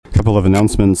Couple of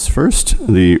announcements. First,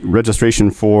 the registration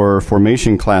for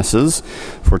formation classes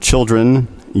for children,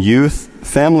 youth,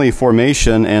 family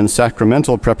formation, and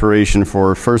sacramental preparation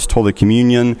for First Holy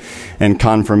Communion and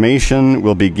confirmation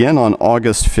will begin on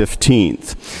August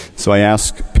 15th. So I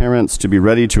ask parents to be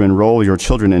ready to enroll your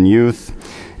children and youth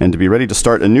and to be ready to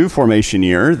start a new formation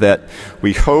year that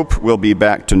we hope will be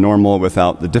back to normal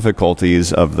without the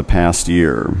difficulties of the past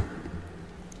year.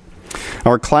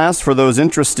 Our class for those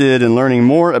interested in learning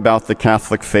more about the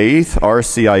Catholic faith,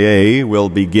 RCIA, will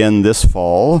begin this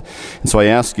fall. And so I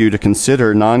ask you to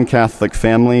consider non-Catholic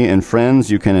family and friends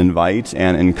you can invite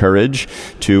and encourage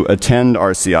to attend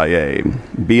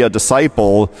RCIA. Be a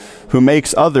disciple who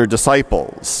makes other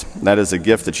disciples. That is a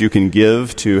gift that you can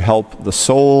give to help the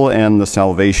soul and the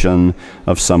salvation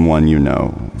of someone you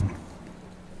know.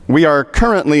 We are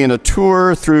currently in a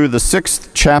tour through the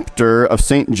 6th chapter of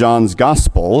St. John's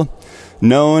Gospel,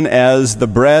 known as the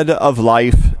Bread of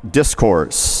Life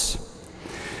Discourse.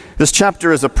 This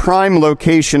chapter is a prime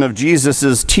location of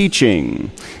Jesus' teaching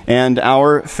and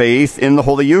our faith in the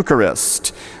Holy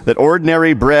Eucharist, that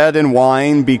ordinary bread and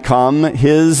wine become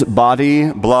his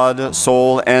body, blood,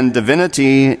 soul, and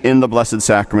divinity in the Blessed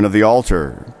Sacrament of the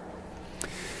altar.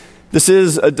 This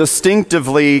is a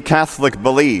distinctively Catholic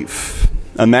belief,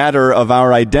 a matter of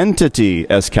our identity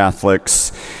as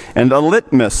Catholics, and a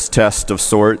litmus test of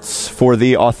sorts for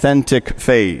the authentic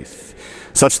faith,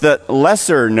 such that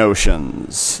lesser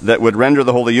notions that would render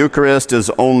the Holy Eucharist as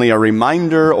only a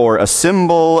reminder or a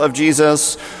symbol of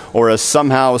Jesus, or as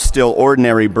somehow still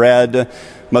ordinary bread,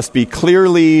 must be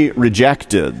clearly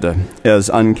rejected as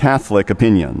un-Catholic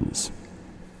opinions.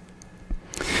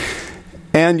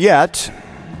 And yet,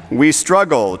 we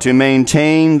struggle to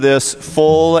maintain this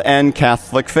full and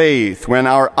Catholic faith when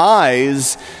our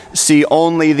eyes see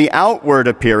only the outward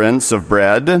appearance of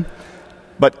bread,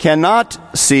 but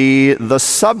cannot see the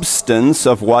substance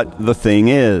of what the thing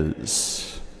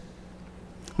is.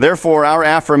 Therefore, our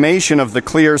affirmation of the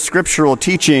clear scriptural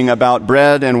teaching about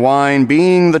bread and wine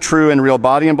being the true and real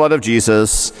body and blood of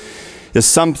Jesus is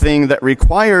something that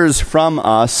requires from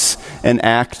us an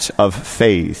act of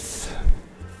faith.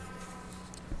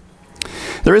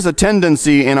 There is a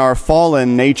tendency in our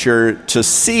fallen nature to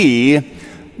see,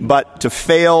 but to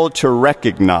fail to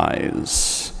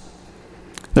recognize.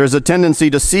 There's a tendency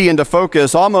to see and to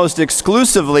focus almost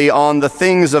exclusively on the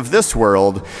things of this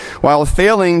world, while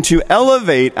failing to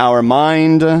elevate our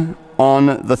mind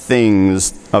on the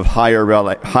things of higher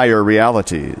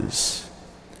realities.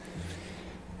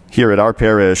 Here at our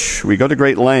parish, we go to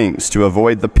great lengths to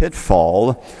avoid the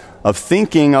pitfall of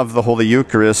thinking of the Holy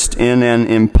Eucharist in an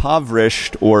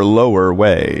impoverished or lower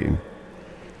way.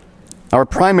 Our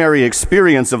primary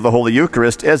experience of the Holy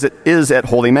Eucharist as it is at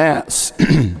Holy Mass.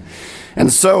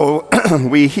 And so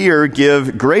we here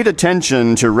give great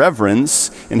attention to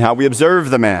reverence in how we observe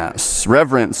the Mass,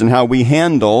 reverence in how we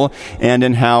handle and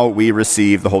in how we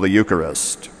receive the Holy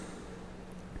Eucharist.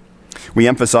 We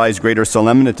emphasize greater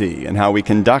solemnity in how we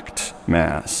conduct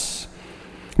Mass.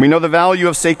 We know the value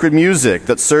of sacred music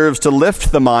that serves to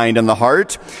lift the mind and the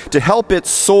heart, to help it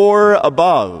soar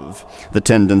above the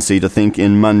tendency to think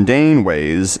in mundane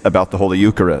ways about the Holy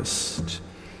Eucharist.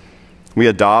 We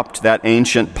adopt that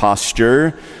ancient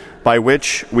posture by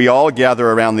which we all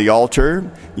gather around the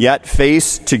altar, yet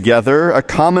face together a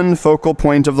common focal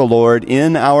point of the Lord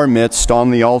in our midst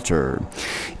on the altar.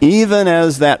 Even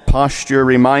as that posture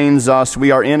reminds us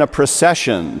we are in a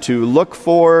procession to look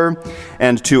for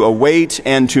and to await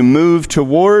and to move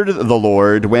toward the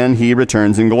Lord when he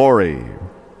returns in glory.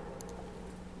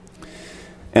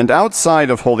 And outside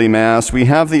of Holy Mass, we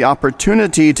have the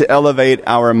opportunity to elevate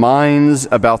our minds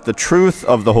about the truth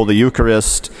of the Holy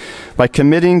Eucharist by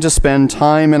committing to spend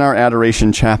time in our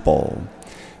Adoration Chapel,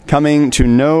 coming to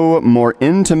know more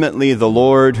intimately the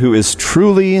Lord who is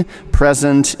truly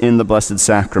present in the Blessed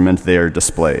Sacrament there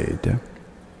displayed.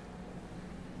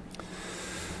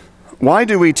 Why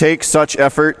do we take such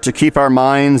effort to keep our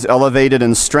minds elevated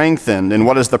and strengthened in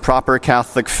what is the proper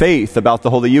Catholic faith about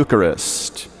the Holy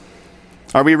Eucharist?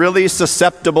 Are we really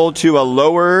susceptible to a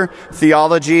lower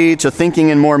theology, to thinking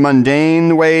in more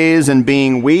mundane ways and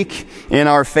being weak in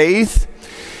our faith?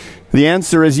 The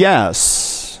answer is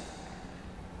yes.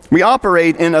 We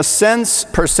operate in a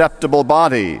sense-perceptible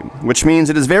body, which means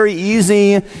it is very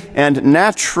easy and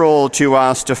natural to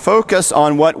us to focus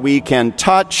on what we can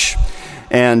touch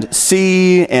and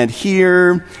see and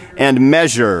hear and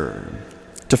measure,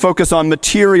 to focus on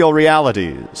material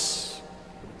realities.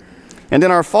 And in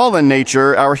our fallen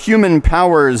nature, our human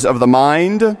powers of the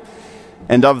mind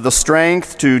and of the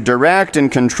strength to direct and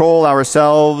control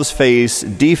ourselves face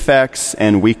defects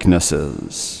and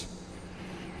weaknesses.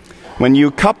 when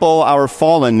you couple our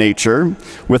fallen nature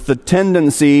with the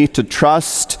tendency to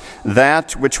trust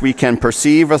that which we can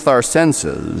perceive with our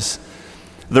senses,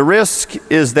 the risk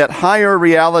is that higher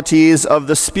realities of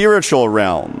the spiritual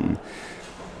realm,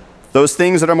 those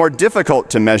things that are more difficult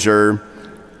to measure,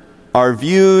 are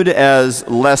viewed as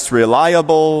less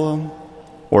reliable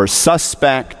or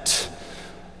suspect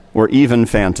or even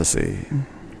fantasy.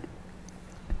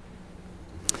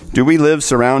 Do we live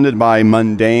surrounded by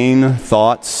mundane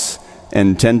thoughts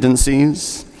and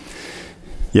tendencies?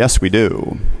 Yes, we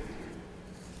do.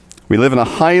 We live in a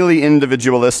highly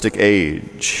individualistic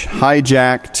age,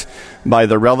 hijacked by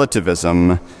the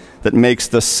relativism that makes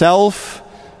the self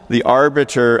the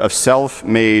arbiter of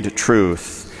self-made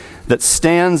truth, that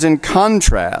stands in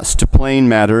contrast to plain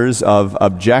matters of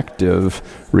objective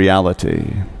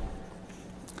reality.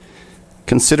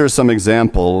 Consider some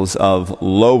examples of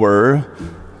lower,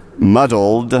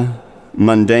 muddled,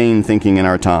 mundane thinking in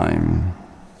our time.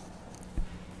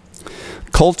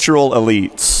 Cultural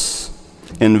elites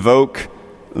invoke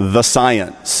the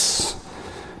science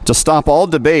to stop all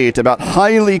debate about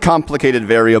highly complicated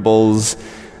variables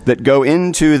that go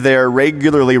into their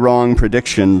regularly wrong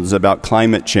predictions about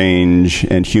climate change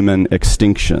and human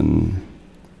extinction.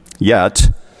 Yet,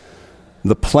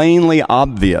 the plainly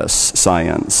obvious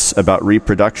science about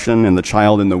reproduction and the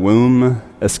child in the womb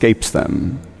escapes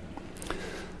them.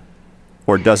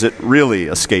 Or does it really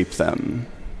escape them?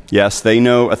 Yes, they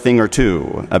know a thing or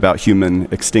two about human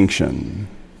extinction.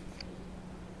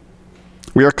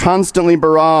 We are constantly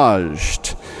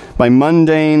barraged by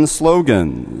mundane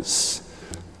slogans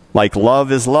like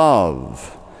love is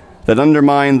love, that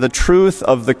undermine the truth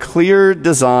of the clear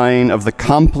design of the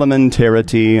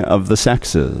complementarity of the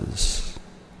sexes.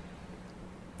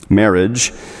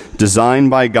 Marriage, designed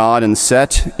by God and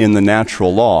set in the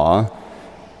natural law,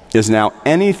 is now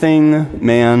anything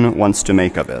man wants to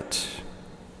make of it.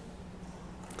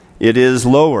 It is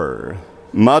lower,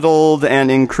 muddled, and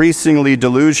increasingly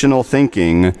delusional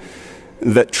thinking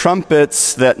that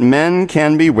trumpets that men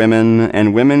can be women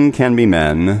and women can be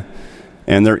men,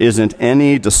 and there isn't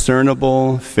any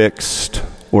discernible, fixed,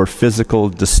 or physical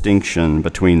distinction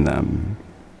between them.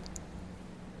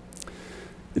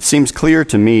 It seems clear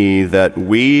to me that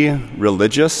we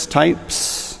religious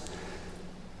types,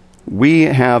 we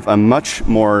have a much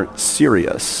more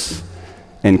serious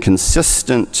and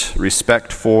consistent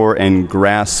respect for and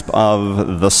grasp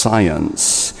of the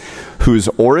science, whose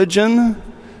origin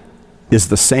is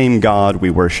the same God we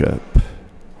worship.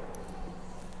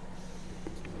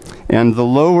 And the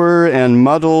lower and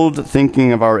muddled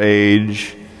thinking of our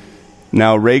age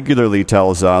now regularly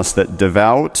tells us that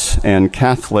devout and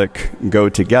Catholic go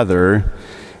together,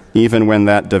 even when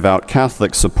that devout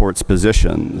Catholic supports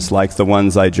positions like the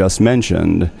ones I just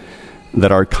mentioned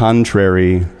that are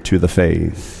contrary to the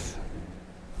faith.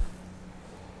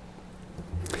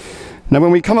 Now,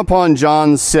 when we come upon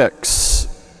John 6,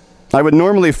 I would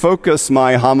normally focus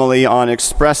my homily on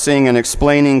expressing and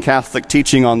explaining Catholic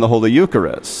teaching on the Holy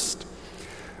Eucharist.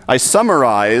 I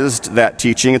summarized that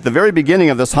teaching at the very beginning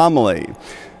of this homily,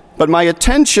 but my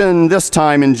attention this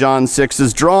time in John 6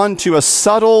 is drawn to a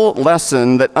subtle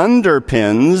lesson that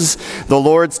underpins the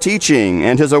Lord's teaching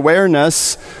and his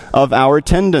awareness of our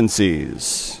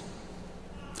tendencies.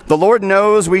 The Lord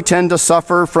knows we tend to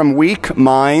suffer from weak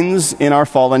minds in our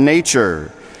fallen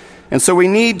nature. And so we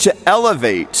need to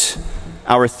elevate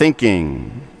our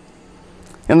thinking.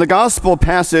 In the gospel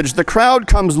passage, the crowd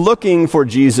comes looking for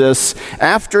Jesus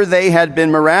after they had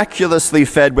been miraculously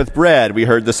fed with bread. We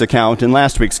heard this account in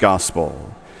last week's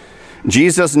gospel.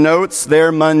 Jesus notes their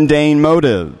mundane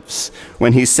motives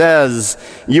when he says,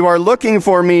 "You are looking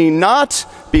for me not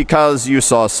because you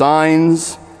saw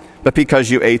signs, but because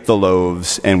you ate the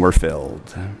loaves and were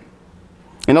filled."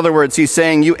 In other words, he's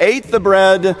saying, you ate the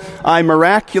bread I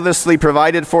miraculously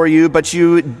provided for you, but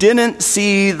you didn't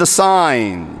see the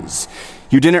signs.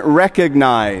 You didn't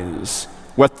recognize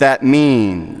what that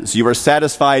means. You were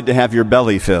satisfied to have your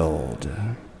belly filled.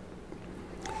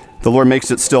 The Lord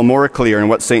makes it still more clear in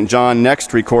what St. John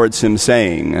next records him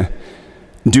saying,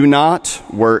 "Do not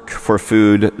work for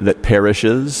food that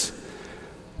perishes,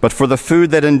 but for the food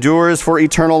that endures for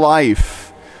eternal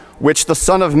life, which the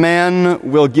Son of Man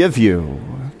will give you."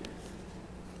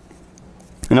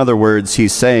 In other words,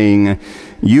 he's saying,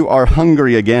 you are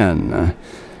hungry again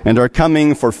and are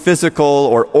coming for physical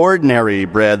or ordinary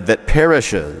bread that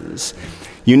perishes.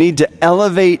 You need to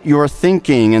elevate your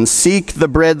thinking and seek the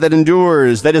bread that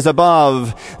endures, that is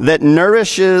above, that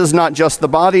nourishes not just the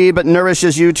body, but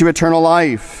nourishes you to eternal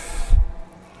life.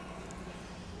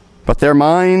 But their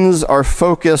minds are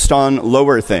focused on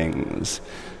lower things,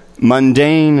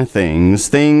 mundane things,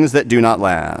 things that do not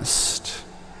last.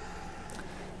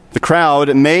 The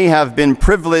crowd may have been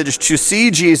privileged to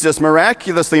see Jesus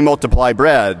miraculously multiply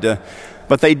bread,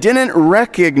 but they didn't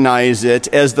recognize it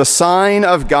as the sign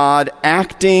of God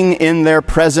acting in their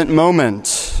present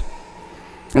moment.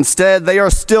 Instead, they are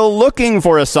still looking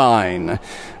for a sign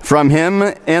from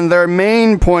him, and their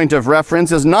main point of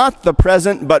reference is not the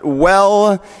present, but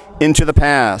well into the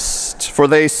past. For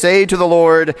they say to the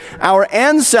Lord, "Our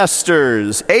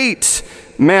ancestors ate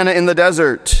manna in the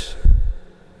desert."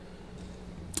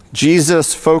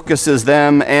 Jesus focuses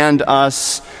them and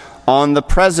us on the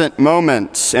present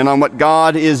moment and on what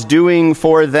God is doing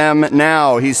for them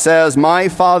now. He says, "My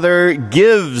Father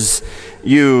gives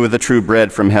you the true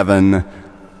bread from heaven.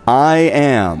 I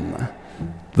am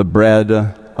the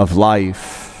bread of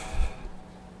life."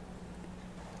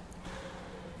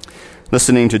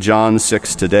 Listening to John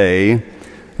 6 today,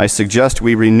 I suggest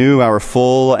we renew our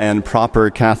full and proper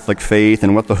Catholic faith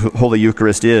in what the Holy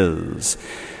Eucharist is,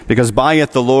 because by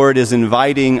it the Lord is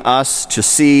inviting us to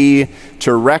see,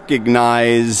 to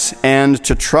recognize, and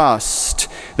to trust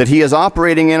that he is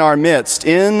operating in our midst,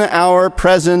 in our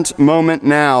present moment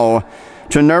now,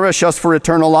 to nourish us for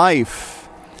eternal life,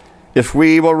 if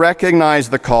we will recognize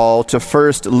the call to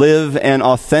first live an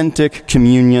authentic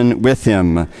communion with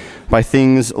him by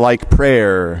things like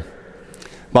prayer,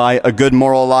 by a good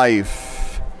moral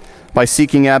life, by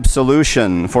seeking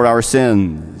absolution for our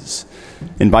sins,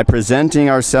 and by presenting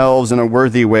ourselves in a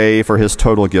worthy way for his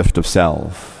total gift of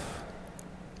self.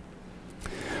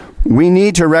 We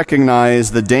need to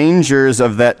recognize the dangers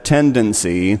of that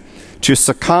tendency to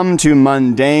succumb to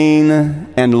mundane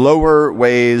and lower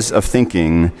ways of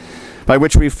thinking, by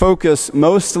which we focus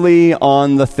mostly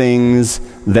on the things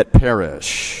that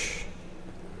perish.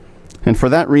 And for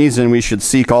that reason, we should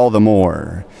seek all the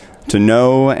more to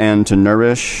know and to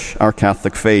nourish our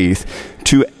Catholic faith,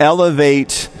 to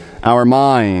elevate our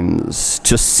minds,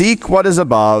 to seek what is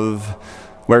above,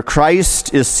 where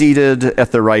Christ is seated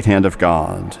at the right hand of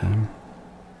God.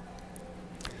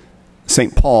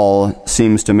 St. Paul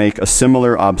seems to make a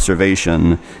similar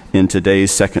observation in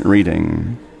today's second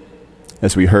reading.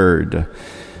 As we heard,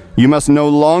 "You must no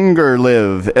longer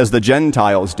live as the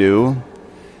Gentiles do,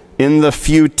 in the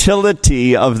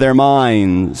futility of their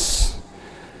minds.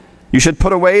 You should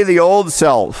put away the old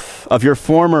self of your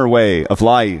former way of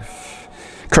life,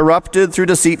 corrupted through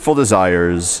deceitful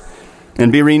desires,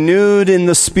 and be renewed in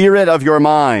the spirit of your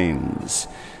minds,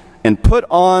 and put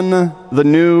on the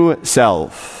new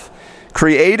self,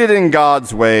 created in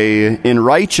God's way in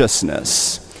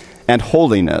righteousness and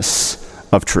holiness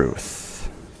of truth."